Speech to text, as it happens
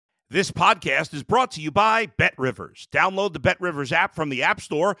This podcast is brought to you by BetRivers. Download the BetRivers app from the App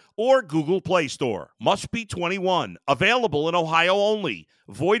Store or Google Play Store. Must be 21. Available in Ohio only.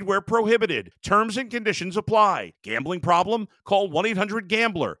 Void where prohibited. Terms and conditions apply. Gambling problem? Call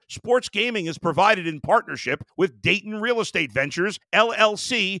 1-800-GAMBLER. Sports gaming is provided in partnership with Dayton Real Estate Ventures,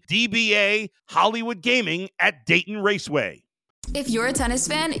 LLC, DBA, Hollywood Gaming at Dayton Raceway. If you're a tennis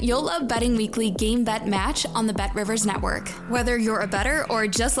fan, you'll love Betting Weekly Game Bet Match on the BetRivers Network. Whether you're a bettor or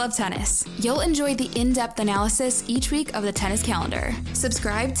just love tennis, you'll enjoy the in-depth analysis each week of the tennis calendar.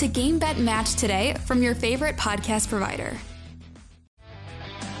 Subscribe to Game Bet Match today from your favorite podcast provider.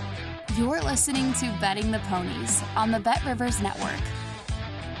 You're listening to Betting the Ponies on the BetRivers Network.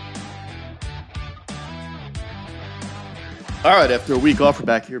 All right, after a week off, we're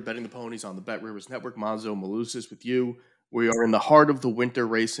back here betting the ponies on the BetRivers Network. Monz and Moose is with you. We are in the heart of the winter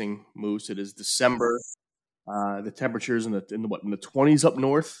racing, Moose. It is December. The temperatures in the 20s up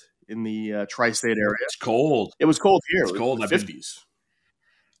north in the tri-state area. It's cold. It was cold here. It's cold. In the 50s.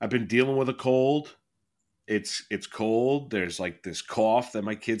 I've been dealing with a cold. It's cold. There's like this cough that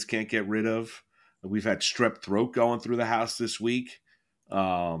my kids can't get rid of. We've had strep throat going through the house this week.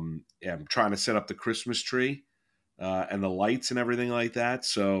 I'm trying to set up the Christmas tree and the lights and everything like that.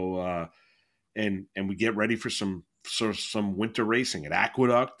 So and we get ready for some winter racing at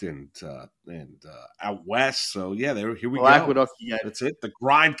Aqueduct and out west. So yeah, here we go. Aqueduct, that's it. The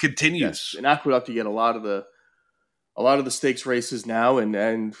grind continues. Yes. In Aqueduct, you get a lot of the stakes races now,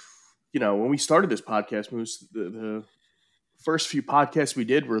 and you know, when we started this podcast, Moose, the first few podcasts we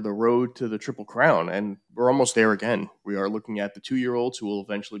did were the road to the Triple Crown, and we're almost there again. We are looking at the 2-year-olds who will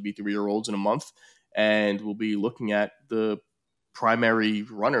eventually be 3-year-olds in a month, and we'll be looking at the primary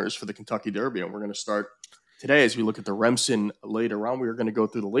runners for the Kentucky Derby, and we're going to start today, as we look at the Remsen later on. We are going to go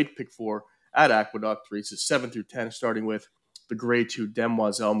through the late pick 4 at Aqueduct, races 7 through 10, starting with the Grade 2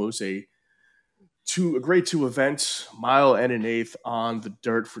 Demoiselle Moose, a Grade 2 event, mile and an eighth on the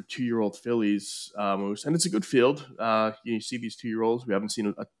dirt for 2-year-old fillies, Moose. And it's a good field. You see these 2-year-olds. We haven't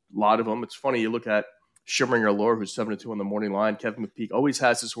seen a lot of them. It's funny, you look at Shimmering Allure, who's 7-2 on the morning line. Kevin McPeak always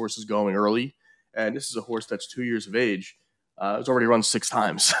has his horses going early, and this is a horse that's 2 years of age. It's already run 6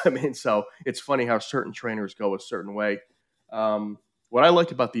 times. I mean, so it's funny how certain trainers go a certain way. What I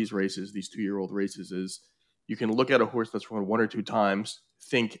like about these races, these 2-year-old races, is you can look at a horse that's run 1 or 2 times,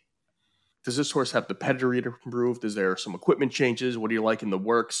 think, does this horse have the pedigree to improve? Is there some equipment changes? What do you like in the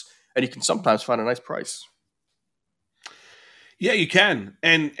works? And you can sometimes find a nice price. Yeah, you can.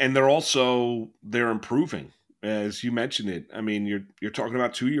 And they're improving, as you mentioned it. I mean, you're talking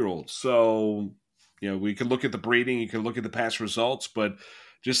about 2-year-olds. So, you know, we can look at the breeding, you can look at the past results, but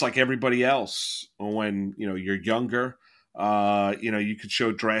just like everybody else, when, you know, you're younger, you could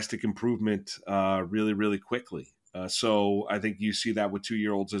show drastic improvement really, really quickly. So I think you see that with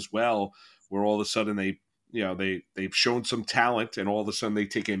 2-year-olds as well, where all of a sudden they've shown some talent, and all of a sudden they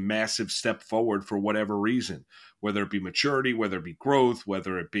take a massive step forward for whatever reason, whether it be maturity, whether it be growth,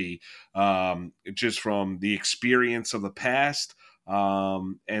 whether it be just from the experience of the past.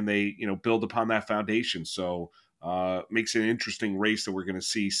 And they, build upon that foundation. So makes it an interesting race that we're going to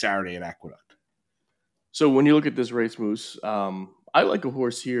see Saturday at Aqueduct. So when you look at this race, Moose, I like a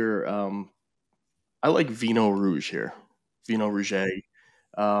horse here. I like Vino Rouge here, Vino Rouge.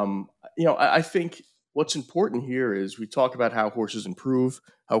 I think what's important here is we talk about how horses improve,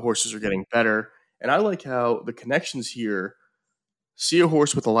 how horses are getting better. And I like how the connections here see a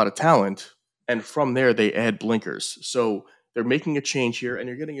horse with a lot of talent, and from there they add blinkers. So they're making a change here, and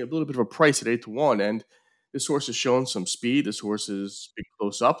you're getting a little bit of a price at 8-1. And this horse has shown some speed. This horse is big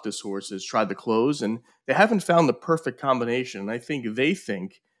close up. This horse has tried to close, and they haven't found the perfect combination. And I think they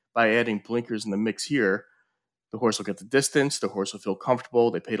think by adding blinkers in the mix here, the horse will get the distance. The horse will feel comfortable.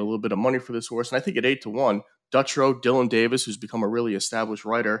 They paid a little bit of money for this horse. And I think at 8-1, Dutro, Dylan Davis, who's become a really established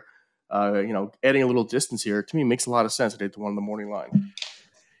rider, adding a little distance here, to me, makes a lot of sense at 8-1 on the morning line.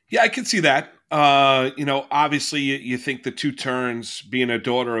 Yeah, I can see that. Obviously you think the 2 turns, being a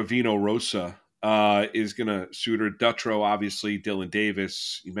daughter of Vino Rosa, is going to suit her. Dutro, obviously, Dylan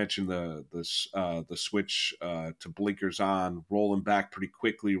Davis. You mentioned the switch to blinkers on, rolling back pretty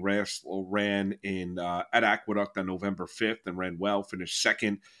quickly. Ran in at Aqueduct on November 5th and ran well, finished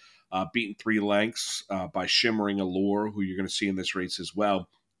second, beaten 3 lengths by Shimmering Allure, who you're going to see in this race as well.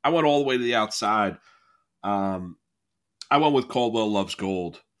 I went all the way to the outside. I went with Caldwell Loves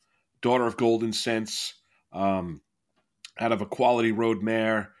Gold, daughter of Golden Sense, out of a quality road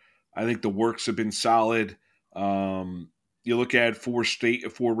mare. I think the works have been solid. You look at 4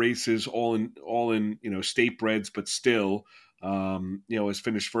 races, all in state breds, but still, has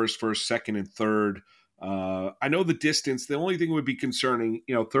finished first, second, and third I know the distance. The only thing would be concerning,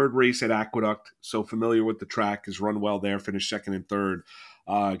 third race at Aqueduct, so familiar with the track, has run well there, finished second and third.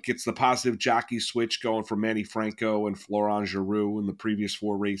 Gets the positive jockey switch going for Manny Franco and Florent Giroux in the previous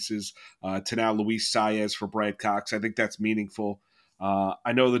 4 races to now Luis Saez for Brad Cox. I think that's meaningful.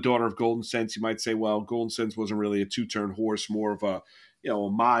 I know the daughter of Golden Sense, you might say, well, Golden Sense wasn't really a 2-turn horse, more of a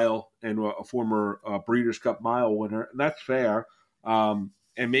mile and a former Breeders' Cup mile winner. And that's fair.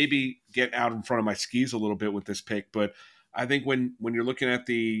 And maybe get out in front of my skis a little bit with this pick. But I think when you're looking at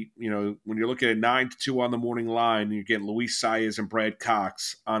when you're looking at 9-2 on the morning line, you get Luis Saez and Brad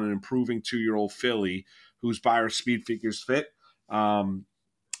Cox on an improving 2-year-old filly whose buyer speed figures fit.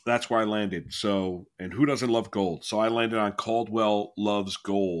 That's where I landed. So, and who doesn't love gold? So I landed on Caldwell Loves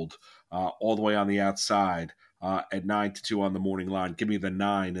Gold all the way on the outside at 9-2 on the morning line. Give me the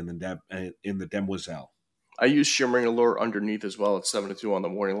 9 in the Demoiselle. I use Shimmering Allure underneath as well at 7-2 on the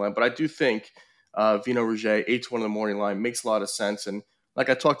morning line, but I do think Vino Rouge 8-1 on the morning line makes a lot of sense. And like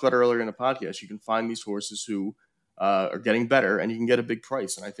I talked about earlier in the podcast, you can find these horses who are getting better, and you can get a big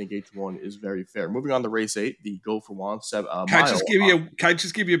price. And I think 8-1 is very fair. Moving on to race 8, the Go for Juan. Can I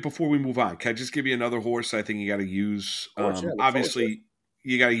just give you before we move on? Can I just give you another horse? I think you got to use. Obviously,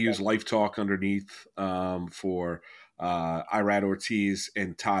 you got to use Life Talk underneath for Irad Ortiz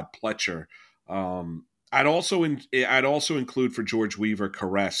and Todd Pletcher. I'd also include for George Weaver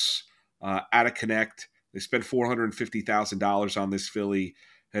Caress out of Connect. They spent $450,000 on this filly.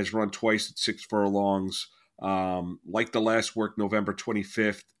 Has run twice at 6 furlongs. Like the last work, November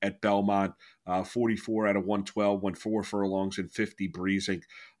 25th at Belmont, 44 out of 112, won 4 furlongs and 50 breezing.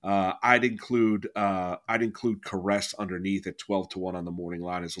 I'd include Caress underneath at 12-1 on the morning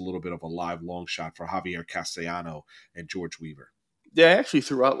line as a little bit of a live long shot for Javier Castellano and George Weaver. Yeah, I actually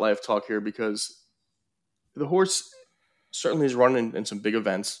threw out Life Talk here because the horse certainly is running in some big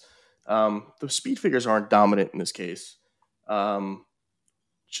events. The speed figures aren't dominant in this case.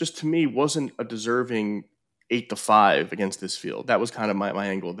 Just to me, wasn't a deserving 8-5 against this field. That was kind of my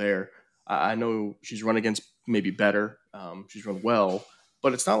angle there. I know she's run against maybe better. She's run well,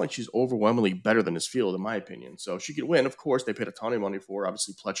 but it's not like she's overwhelmingly better than this field, in my opinion. So she could win. Of course, they paid a ton of money for her.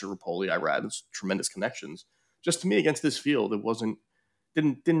 Obviously, Pletcher, Rapoli, Irad, it's tremendous connections. Just to me, against this field, it wasn't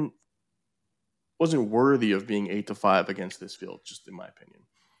worthy of being 8-5 against this field, just in my opinion.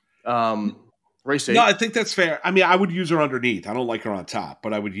 Race 8. No, I think that's fair. I mean, I would use her underneath. I don't like her on top,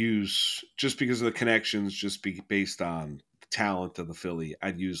 but I would use, just because of the connections, based on the talent of the filly,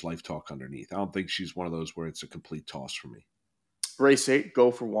 I'd use Life Talk underneath. I don't think she's one of those where it's a complete toss for me. Race 8,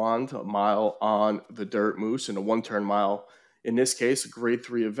 Go for Wand, a mile on the dirt, Moose, and a 1-turn mile. In this case, a grade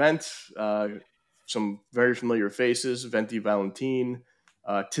 3 event. Some very familiar faces, Venti Valentine,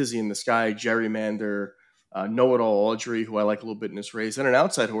 Tizzy in the Sky, Gerrymander, Know-It-All Audrey, who I like a little bit in this race, and an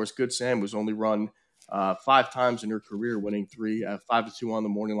outside horse, Good Sam, who's only run 5 times in her career, winning 3 at 5-2 on the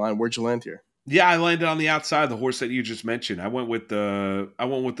morning line. Where'd you land here? Yeah, I landed on the outside, the horse that you just mentioned. I went with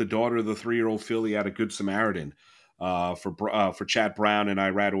the daughter of the 3-year-old filly out of Good Samaritan for Chad Brown and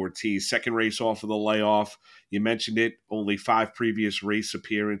Irad Ortiz. Second race off of the layoff. You mentioned it, only 5 previous race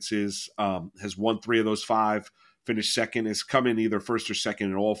appearances, has won 3 of those 5. Finished second, has come in either first or second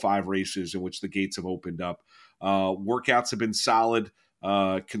in all 5 races in which the gates have opened up. Workouts have been solid,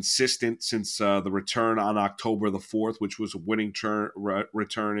 consistent since the return on October the 4th, which was a winning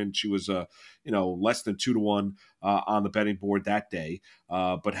return, and she was less than 2-1 on the betting board that day,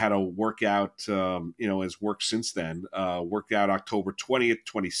 but had a workout, has worked since then. Worked out October 20th,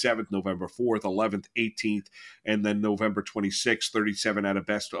 27th, November 4th, 11th, 18th, and then November 26th, 37 out of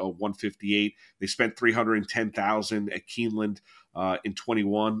best, 158. They spent $310,000 at Keeneland in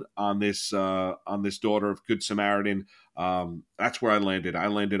 21 on this daughter of Good Samaritan. That's where I landed. I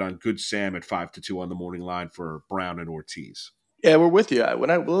landed on Good Sam at 5-2 on the morning line for Brown and Ortiz. Yeah, we're with you. When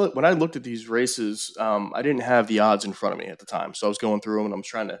I looked at these races, I didn't have the odds in front of me at the time, so I was going through them and I was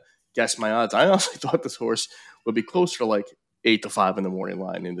trying to guess my odds. I honestly thought this horse would be closer to like 8-5 in the morning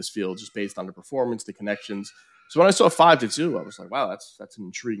line in this field, just based on the performance, the connections. So when I saw 5-2, I was like, wow, that's an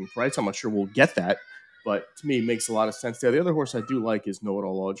intriguing price. I'm not sure we'll get that, but to me, it makes a lot of sense there. The other horse I do like is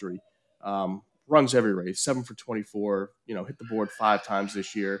Know-It-All Audrey. Runs every race, 7 for 24, hit the board 5 times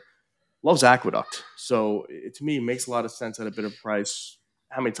this year. Loves Aqueduct. So it, to me, makes a lot of sense at a bit of price.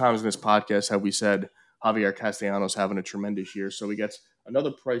 How many times in this podcast have we said Javier Castellanos having a tremendous year? So he gets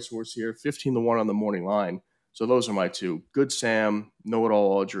another price horse here, 15-1 on the morning line. So those are my 2. Good Sam,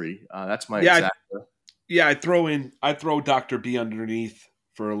 Know-It-All Audrey. That's my exact. Yeah, I throw Dr. B underneath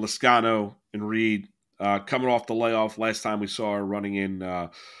for Lascano and Reed. Coming off the layoff, last time we saw her running in,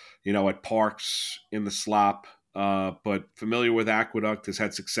 at Parks in the slop. but familiar with Aqueduct, has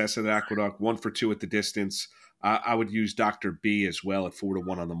had success at Aqueduct, 1-for-2 at the distance. I would use Dr. B as well at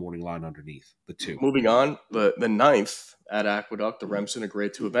 4-1 on the morning line underneath the 2. Moving on, the 9th at Aqueduct, the Remsen, a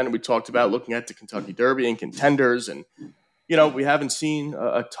grade 2 event. And we talked about looking at the Kentucky Derby and Contenders. And, we haven't seen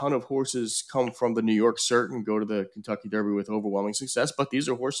a ton of horses come from the New York Cert and go to the Kentucky Derby with overwhelming success. But these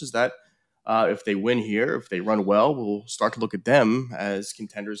are horses that, if they win here, if they run well, we'll start to look at them as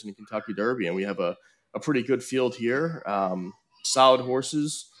contenders in the Kentucky Derby. And we have a pretty good field here. Solid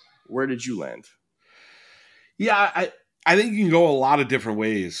horses. Where did you land? Yeah, I think you can go a lot of different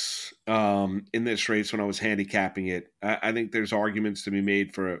ways in this race when I was handicapping it. I think there's arguments to be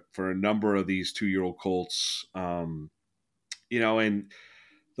made for a number of these 2-year-old colts. And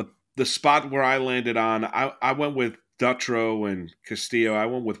the spot where I landed on, I went with Dutrow and Castillo. I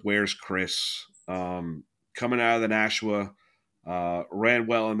went with Where's Chris. Coming out of the Nashua, ran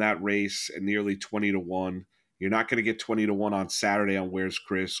well in that race at nearly 20-1. You're not going to get 20-1 on Saturday on Where's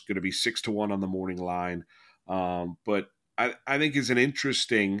Chris. Going to be 6-1 on the morning line. But I think is an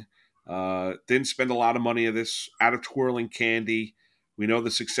interesting, didn't spend a lot of money of this, out of Twirling Candy. We know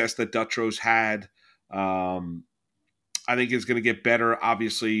the success that Dutrow's had. I think is going to get better,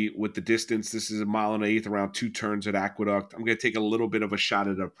 obviously, with the distance. This is 1 1/8 miles, around 2 turns at Aqueduct. I'm going to take a little bit of a shot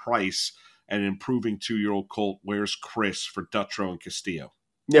at a price and an improving 2-year-old colt. Where's Chris for Dutrow and Castillo?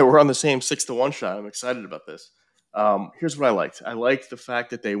 Yeah, we're on the same 6-1 shot. I'm excied about this. Here's what I liked. I liked the fact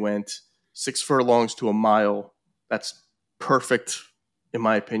that they went 6 furlongs to a mile. That's perfect, in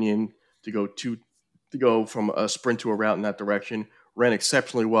my opinion, to go from a sprint to a route in that direction. Ran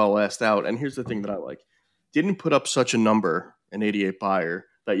exceptionally well last out. And here's the thing that I like. Didn't put up such a number, an 88 buyer,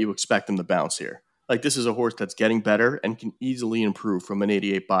 that you expect him to bounce here. Like, this is a horse that's getting better and can easily improve from an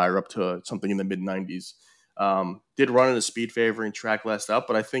 88 buyer up to something in the mid-90s. Did run in a speed favoring track last up,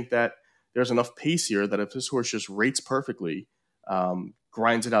 but I think that there's enough pace here that if this horse just rates perfectly,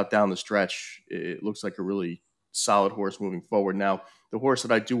 grinds it out down the stretch, it looks like a really solid horse moving forward. Now, the horse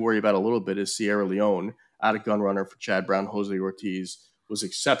that I do worry about a little bit is Sierra Leone, out of gun runner for Chad Brown. Jose Ortiz was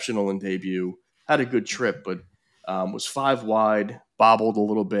exceptional in debut, had a good trip, but was 5 wide, bobbled a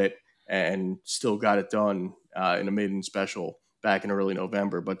little bit, and still got it done in a maiden special back in early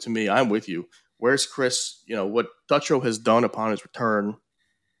November. But to me, I'm with you. Where's Chris? What Dutrow has done upon his return,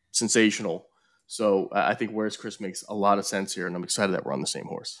 sensational. So I think Where's Chris makes a lot of sense here, and I'm excited that we're on the same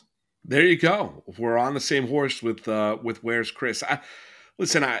horse. There you go. We're on the same horse with Where's Chris. I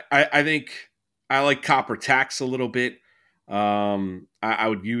think I like Copper Tax a little bit. I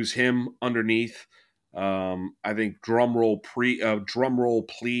would use him underneath. I think drumroll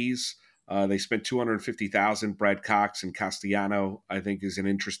please. They spent $250,000. Brad Cox and Castellano, I think, is an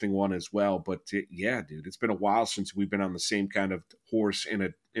interesting one as well. But yeah, dude, it's been a while since we've been on the same kind of horse in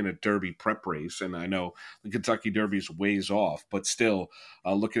a Derby prep race. And I know the Kentucky Derby is ways off, but still,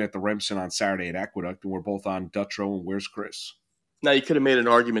 looking at the Remsen on Saturday at Aqueduct, and we're both on Dutrow and Where's Chris. Now, you could have made an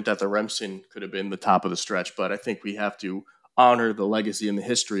argument that the Remsen could have been the top of the stretch, but I think we have to honor the legacy and the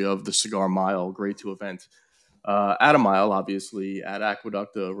history of the Cigar Mile grade 2 event. At a mile, obviously, at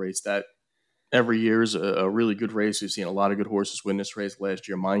Aqueduct, a race that every year is a really good race. We've seen a lot of good horses win this race last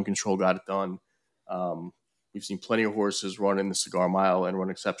year. Mind Control got it done. We've seen plenty of horses run in the Cigar Mile and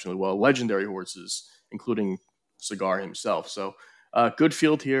run exceptionally well. Legendary horses, including Cigar himself. So good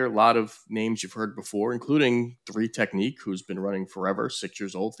field here. A lot of names you've heard before, including 3 Technique, who's been running forever, 6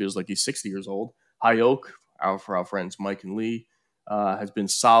 years old. Feels like he's 60 years old. High Oak, for our friends Mike and Lee, has been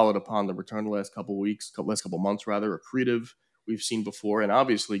solid upon the return the last couple months. Accretive, we've seen before. And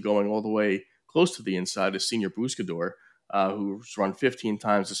obviously going all the way close to the inside is Senior Buscador, who's run 15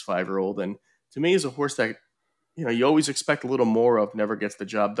 times this 5-year-old. And to me is a horse that, you always expect a little more of, never gets the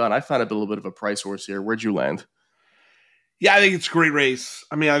job done. I found it a little bit of a price horse here. Where'd you land? Yeah, I think it's a great race.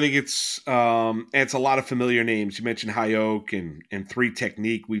 I mean, I think it's a lot of familiar names. You mentioned High Oak and 3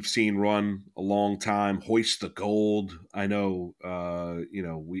 Technique we've seen run a long time. Hoist the Gold. I know,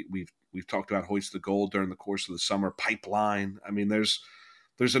 we've talked about Hoist the Gold during the course of the summer. Pipeline. I mean, there's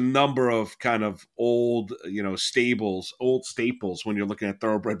a number of kind of old staples when you're looking at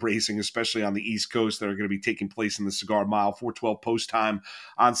thoroughbred racing, especially on the East Coast, that are going to be taking place in the Cigar Mile. 4:12 post time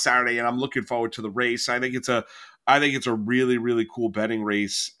on Saturday, and I'm looking forward to the race. I think it's a really, really cool betting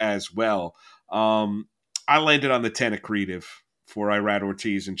race as well. I landed on the 10 Accretive for Irad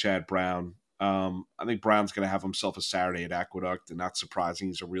Ortiz and Chad Brown. I think Brown's going to have himself a Saturday at Aqueduct, and not surprising.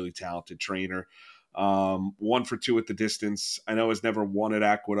 He's a really talented trainer. 1-for-2 at the distance. I know he's never won at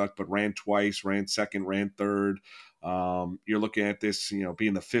Aqueduct, but ran twice, ran second, ran third. You're looking at this,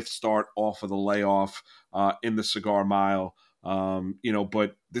 being the 5th start off of the layoff in the Cigar Mile.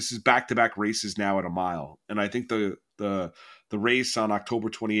 But this is back-to-back races now at a mile. And I think the race on October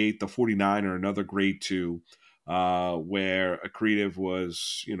 28th, the 49er, another grade 2, where Aqueduct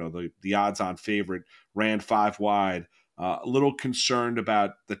was, the odds-on favorite, ran 5 wide. A little concerned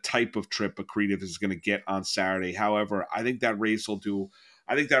about the type of trip Aqueduct is going to get on Saturday. However, I think that race will do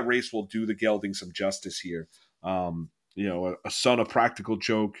the gelding some justice here. A son of Practical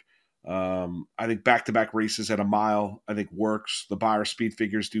Joke. I think back-to-back races at a mile, I think works. The Beyer speed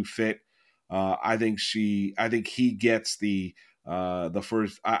figures do fit. I think he gets the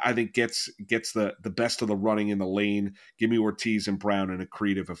first. I think gets the best of the running in the lane. Give me Ortiz and Brown and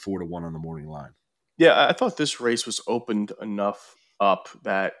Aqueduct at 4-1 on the morning line. Yeah, I thought this race was opened enough up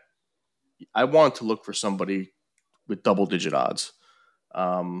that I wanted to look for somebody with double-digit odds.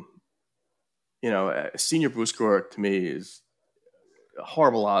 Senior Boost Score to me is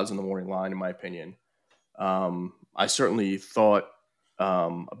horrible odds in the morning line, in my opinion. I certainly thought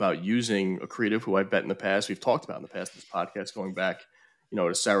about using Aqueduct, who I bet in the past. We've talked about in the past this podcast, going back,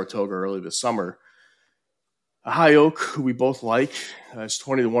 to Saratoga early this summer. A High Oak, who we both like, is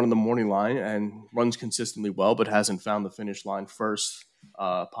 20-1 in the morning line and runs consistently well, but hasn't found the finish line first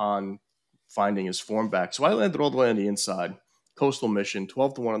upon finding his form back. So I landed all the way on the inside. Coastal Mission,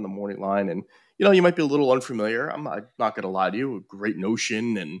 12-1 on the morning line. And, you might be a little unfamiliar. I'm not going to lie to you. A great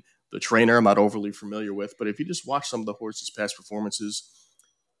notion. And the trainer I'm not overly familiar with. But if you just watch some of the horse's past performances,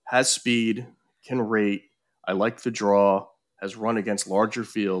 has speed, can rate, I like the draw, has run against larger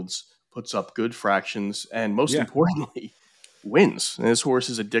fields, puts up good fractions, and most importantly, wins. And this horse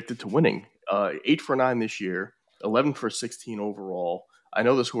is addicted to winning. 8 for 9 this year, 11 for 16 overall. I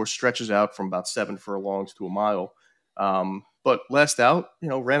know this horse stretches out from about 7 furlongs to a mile. But last out,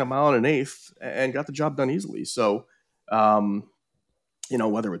 ran a mile and an eighth and got the job done easily. So,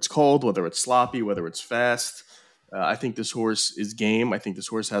 whether it's cold, whether it's sloppy, whether it's fast, I think this horse is game. I think this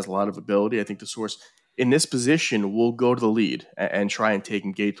horse has a lot of ability. I think this horse in this position will go to the lead and try and take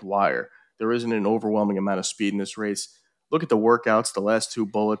him gate to wire. There isn't an overwhelming amount of speed in this race. Look at the workouts, the last 2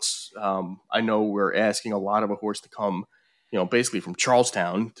 bullets. I know we're asking a lot of a horse to come, basically from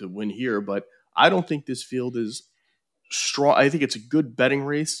Charlestown to win here, but I don't think this field is strong. I think it's a good betting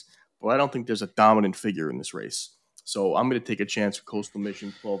race, but I don't think there's a dominant figure in this race. So I'm going to take a chance with Coastal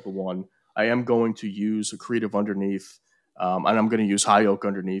Mission 12-1. I am going to use Aqueduct underneath, and I'm going to use High Oak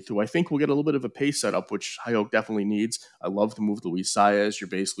underneath, who I think will get a little bit of a pace setup, which High Oak definitely needs. I love the move Luis Saez. You're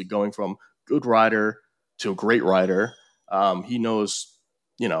basically going from good rider to a great rider. He knows,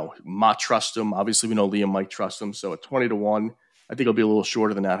 Mott trust him. Obviously, we know Liam Mike trust him. So at 20-1, I think it'll be a little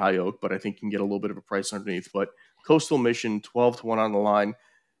shorter than that High Oak, but I think you can get a little bit of a price underneath. But Coastal Mission, 12-1 on the line,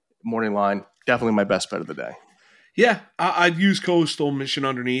 morning line, definitely my best bet of the day. Yeah, I'd use Coastal Mission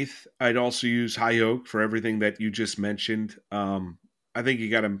underneath. I'd also use High Oak for everything that you just mentioned. I think you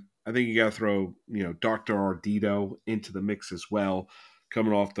got to throw Dr. Ardito into the mix as well.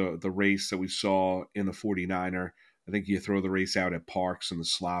 Coming off the race that we saw in the 49er, I think you throw the race out at Parks and the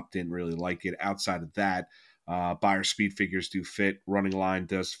slop. Didn't really like it. Outside of that, Beyer speed figures do fit. Running line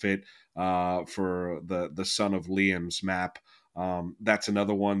does fit for the son of Liam's map. That's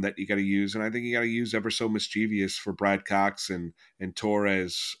another one that you got to use, and I think you got to use Ever So Mischievous for Brad Cox and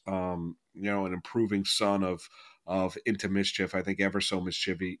Torres. An improving son of Into Mischief. I think Ever So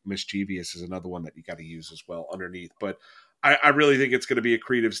Mischievous is another one that you got to use as well underneath. But I really think it's going to be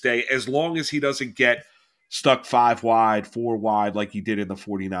Aquedut's day, as long as he doesn't get stuck 5 wide, 4 wide like he did in the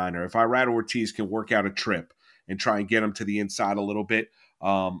 49er. If Irad Ortiz can work out a trip and try and get him to the inside a little bit,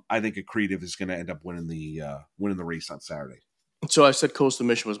 I think Aqueduct is going to end up winning the race on Saturday. So I said Coastal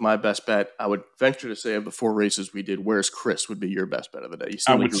Mission was my best bet. I would venture to say of the 4 races we did, Where's Chris would be your best bet of the day.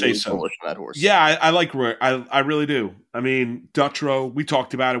 I would say so. On that horse. Yeah, I like Roy. I really do. I mean, Dutrow, we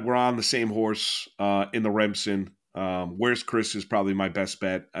talked about it. We're on the same horse in the Remsen. Where's Chris is probably my best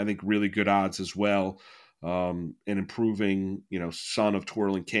bet. I think really good odds as well. An improving, son of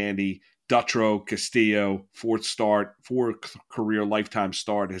Twirling Candy. Dutrow, Castillo, 4th career lifetime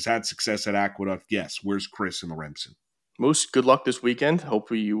start, has had success at Aqueduct. Yes, where's Chris in the Remsen? Moose, good luck this weekend.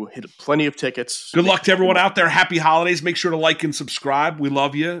 Hopefully you hit plenty of tickets. Good luck to everyone out there. Happy holidays. Make sure to like and subscribe. We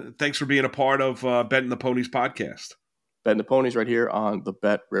love you. Thanks for being a part of Betting the Ponies podcast. Betting the Ponies right here on the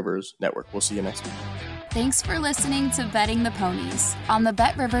Bet Rivers Network. We'll see you next week. Thanks for listening to Betting the Ponies on the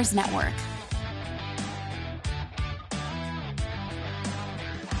Bet Rivers Network.